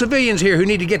dozen civilians here who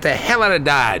need to get the hell out of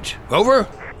Dodge. Over?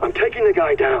 I'm taking the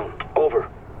guy down.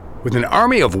 Over. With an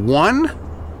army of 1?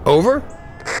 Over?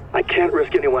 I can't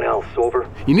risk anyone else. Over.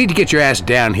 You need to get your ass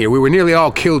down here. We were nearly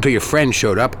all killed till your friend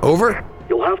showed up. Over?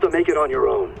 You'll have to make it on your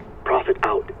own. Prophet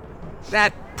out.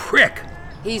 That prick!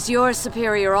 He's your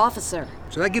superior officer.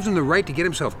 So that gives him the right to get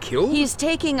himself killed? He's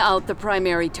taking out the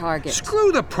primary target.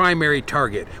 Screw the primary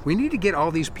target. We need to get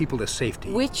all these people to safety.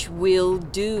 Which we'll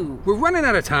do. We're running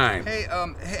out of time.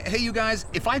 Hey, you guys,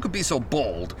 if I could be so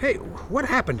bold. Hey, what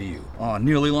happened to you? Oh,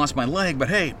 nearly lost my leg, but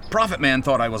hey, Prophet Man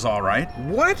thought I was all right.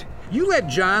 What? You let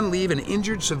John leave an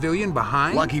injured civilian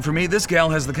behind? Lucky for me, this gal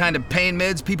has the kind of pain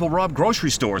meds people rob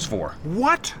grocery stores for.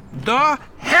 What the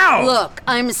hell? Look,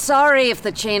 I'm sorry if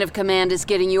the chain of command is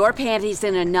getting your panties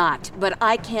in a knot, but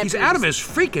I can't... He's out of his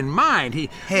freaking mind.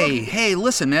 Hey,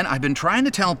 listen, man, I've been trying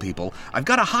to tell people I've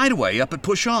got a hideaway up at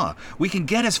Pushaw. We can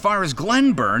get as far as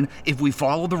Glenburn if we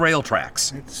follow the rail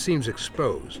tracks. It seems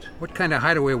exposed. What kind of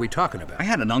hideaway are we talking about? I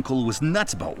had an uncle who was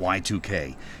nuts about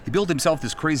Y2K. He built himself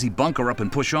this crazy bunker up in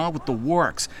Pushaw with the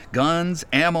works. Guns,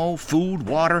 ammo, food,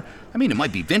 water. I mean, it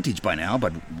might be vintage by now,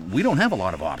 but we don't have a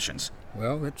lot of options.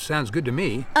 Well, that sounds good to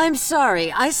me. I'm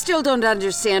sorry. I still don't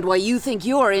understand why you think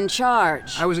you're in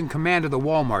charge. I was in command of the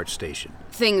Walmart station.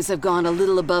 Things have gone a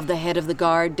little above the head of the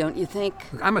guard, don't you think?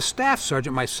 I'm a staff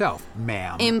sergeant myself,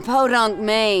 ma'am. In Podunk,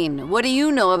 Maine. What do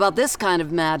you know about this kind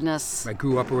of madness? I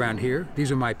grew up around here.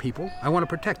 These are my people. I want to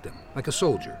protect them, like a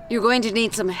soldier. You're going to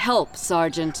need some help,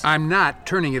 Sergeant. I'm not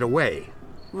turning it away.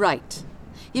 Right.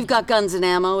 You've got guns and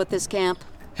ammo at this camp?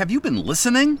 Have you been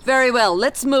listening? Very well,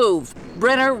 let's move.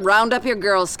 Brenner, round up your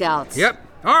Girl Scouts. Yep.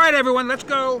 All right, everyone, let's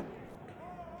go.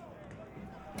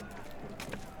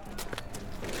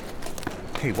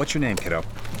 Hey, what's your name, kiddo?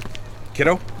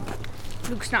 Kiddo?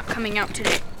 Luke's not coming out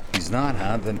today. He's not,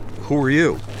 huh? Then who are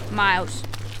you? Miles.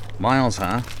 Miles,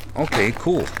 huh? Okay,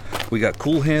 cool. We got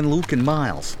Cool Hand Luke and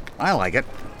Miles. I like it.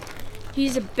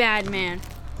 He's a bad man.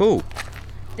 Who?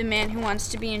 The man who wants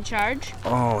to be in charge.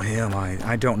 Oh, him.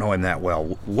 I don't know him that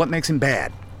well. What makes him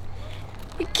bad?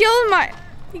 He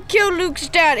killed Luke's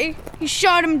daddy. He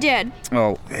shot him dead.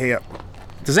 Oh, hey,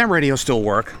 does that radio still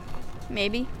work?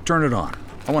 Maybe. Turn it on.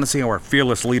 I want to see how our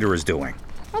fearless leader is doing.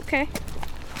 Okay.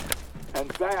 And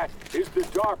that is the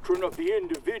doctrine of the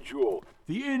individual.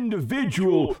 The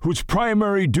individual whose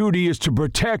primary duty is to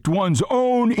protect one's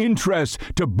own interests,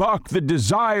 to buck the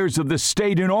desires of the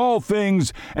state in all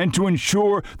things, and to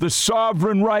ensure the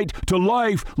sovereign right to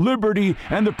life, liberty,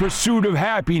 and the pursuit of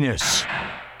happiness.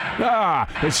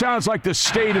 It sounds like the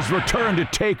state has returned to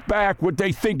take back what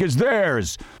they think is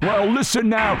theirs. Well, listen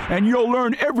now, and you'll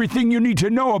learn everything you need to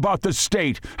know about the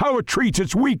state, how it treats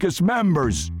its weakest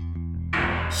members.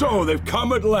 So, they've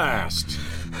come at last.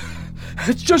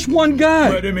 It's just one guy.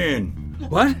 Let him in.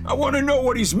 What? I want to know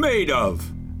what he's made of.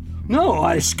 No,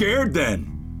 I... Scared then?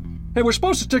 Hey, we're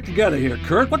supposed to stick together here,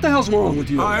 Kurt. What the hell's wrong with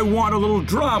you? I want a little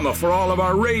drama for all of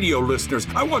our radio listeners.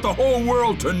 I want the whole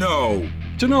world to know.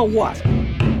 To know what? If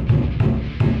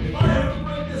I have to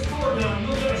break this door down,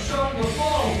 you'll get a shot in the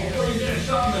balls before you get a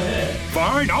shot in the head.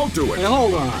 Fine, I'll do it. Hey,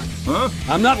 hold on. Huh?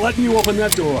 I'm not letting you open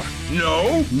that door.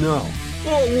 No? No.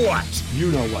 Well, what?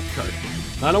 You know what, Kurt.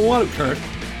 I don't want it, Kurt.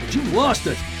 But you've lost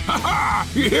it. Ha ha!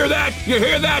 You hear that? You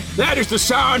hear that? That is the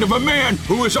sound of a man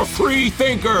who is a free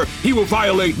thinker. He will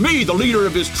violate me, the leader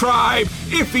of his tribe,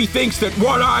 if he thinks that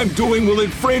what I'm doing will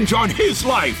infringe on his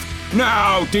life.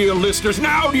 Now, dear listeners,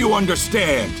 now do you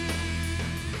understand?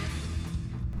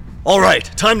 All right,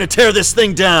 time to tear this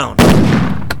thing down.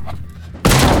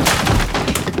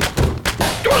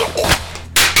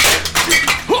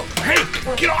 Hey,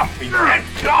 get off me, man!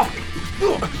 Get off!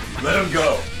 Let him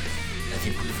go. I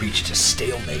think we've reached a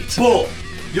stalemate. Bull!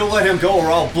 You'll let him go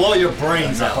or I'll blow your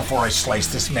brains Not out. before I slice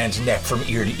this man's neck from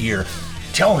ear to ear.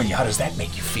 Tell me, how does that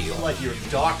make you feel? Like your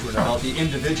doctrine about the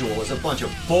individual is a bunch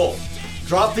of bull.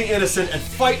 Drop the innocent and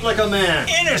fight like a man.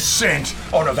 Innocent?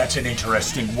 Oh no, that's an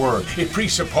interesting word. It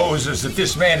presupposes that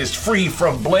this man is free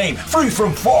from blame, free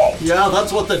from fault. Yeah,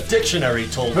 that's what the dictionary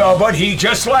told me. Well, but he,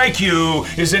 just like you,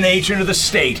 is an agent of the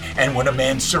state. And when a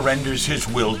man surrenders his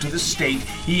will to the state,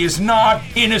 he is not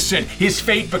innocent. His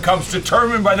fate becomes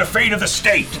determined by the fate of the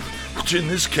state. Which in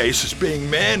this case is being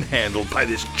manhandled by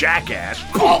this jackass.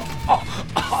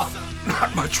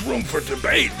 Not much room for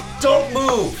debate. Don't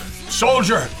move!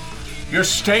 Soldier! Your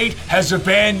state has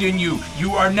abandoned you.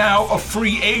 You are now a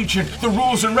free agent. The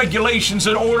rules and regulations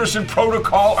and orders and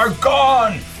protocol are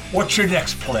gone. What's your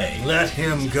next play? Let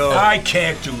him go. I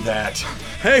can't do that.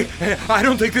 Hey, I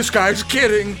don't think this guy's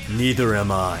kidding. Neither am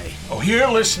I. Oh, here,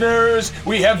 listeners,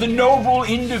 we have the noble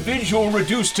individual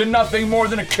reduced to nothing more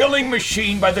than a killing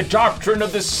machine by the doctrine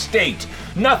of the state.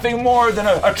 Nothing more than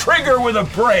a trigger with a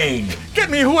brain. Get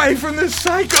me away from this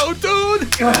psycho,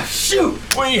 dude! Shoot!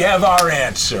 We have our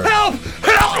answer. Help!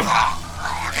 Help!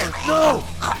 No!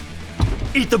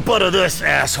 Eat the butt of this,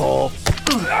 asshole.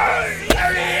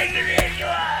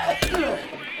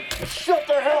 Shut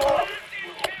the hell up!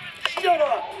 Shut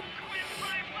up!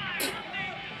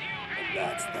 And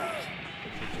that's that.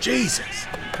 Jesus.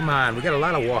 Come on, we got a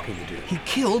lot of walking to do. He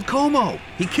killed Como.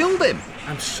 He killed him.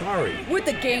 I'm sorry. Would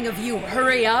the gang of you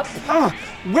hurry up?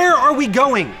 Where are we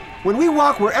going? When we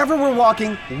walk wherever we're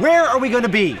walking, where are we going to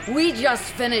be? We just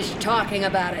finished talking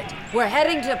about it. We're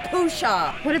heading to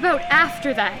Pusha. What about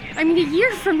after that? I mean, a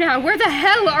year from now, where the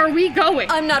hell are we going?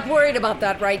 I'm not worried about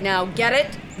that right now. Get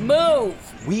it? Move!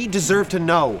 We deserve to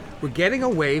know. We're getting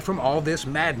away from all this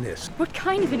madness. What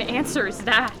kind of an answer is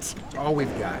that? It's all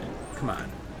we've got. Come on.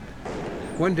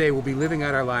 One day we'll be living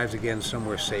out our lives again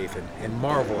somewhere safe and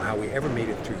marvel how we ever made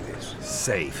it through this.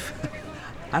 Safe?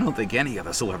 I don't think any of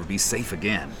us will ever be safe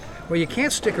again. Well, you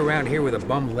can't stick around here with a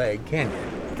bum leg, can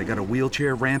you? They got a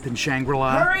wheelchair ramp in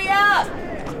Shangri-La? Hurry up!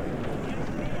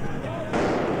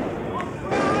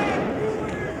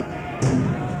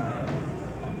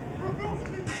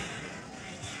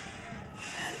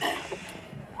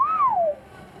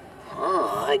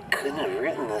 Oh, I couldn't have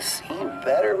written the scene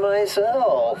better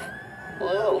myself.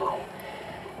 Whoa.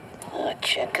 Oh,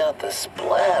 check out the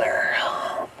splatter.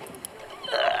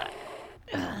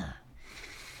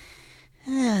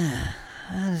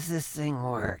 How does this thing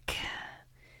work?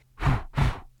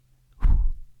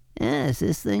 Yeah, is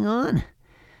this thing on?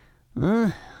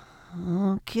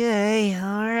 Okay,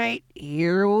 alright,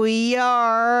 here we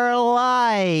are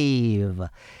live.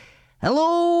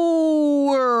 Hello,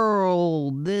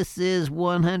 world! This is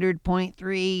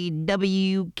 100.3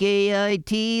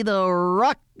 WKIT, the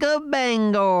Rock of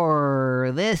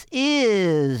Bangor. This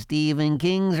is Stephen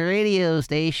King's radio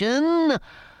station.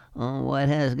 On what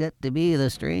has got to be the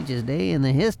strangest day in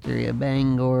the history of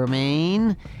Bangor,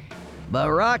 Maine. But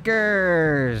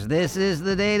rockers, this is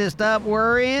the day to stop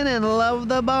worrying and love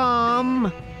the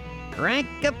bomb.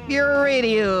 Crank up your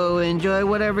radio, enjoy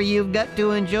whatever you've got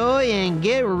to enjoy, and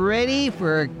get ready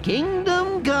for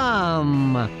Kingdom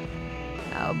Come.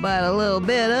 How about a little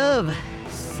bit of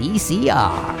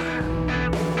CCR?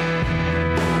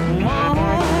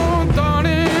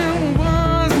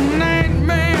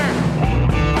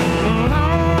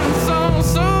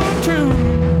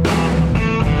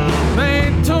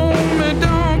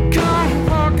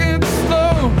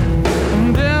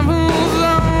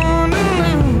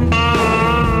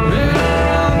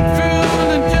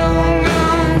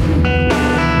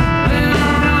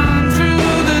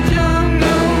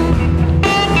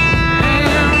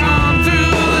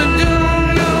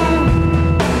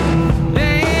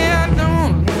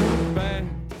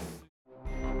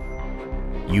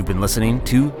 been listening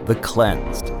to The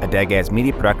Cleansed, a Dagaz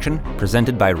media production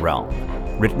presented by Realm.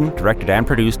 Written, directed, and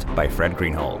produced by Fred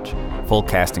Greenholge. Full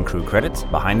cast and crew credits,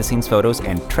 behind-the-scenes photos,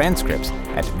 and transcripts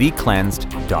at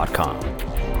thecleansed.com.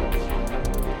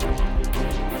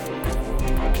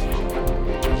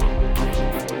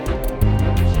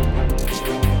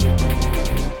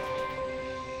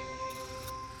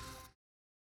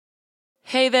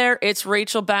 Hey there, it's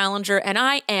Rachel Ballinger, and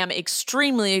I am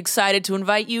extremely excited to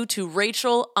invite you to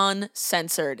Rachel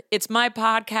Uncensored. It's my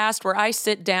podcast where I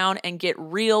sit down and get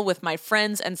real with my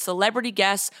friends and celebrity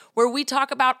guests, where we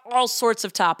talk about all sorts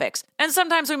of topics. And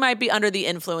sometimes we might be under the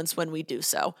influence when we do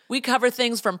so. We cover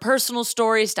things from personal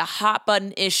stories to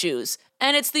hot-button issues.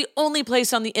 And it's the only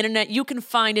place on the internet you can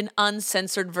find an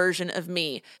uncensored version of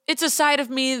me. It's a side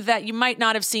of me that you might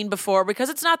not have seen before because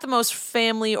it's not the most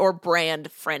family or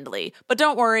brand friendly. But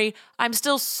don't worry, I'm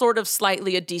still sort of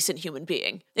slightly a decent human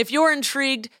being. If you're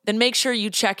intrigued, then make sure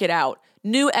you check it out.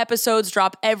 New episodes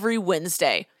drop every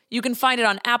Wednesday. You can find it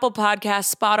on Apple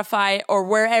Podcasts, Spotify, or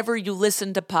wherever you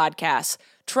listen to podcasts.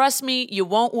 Trust me, you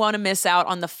won't want to miss out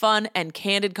on the fun and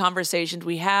candid conversations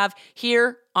we have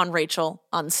here on Rachel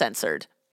Uncensored.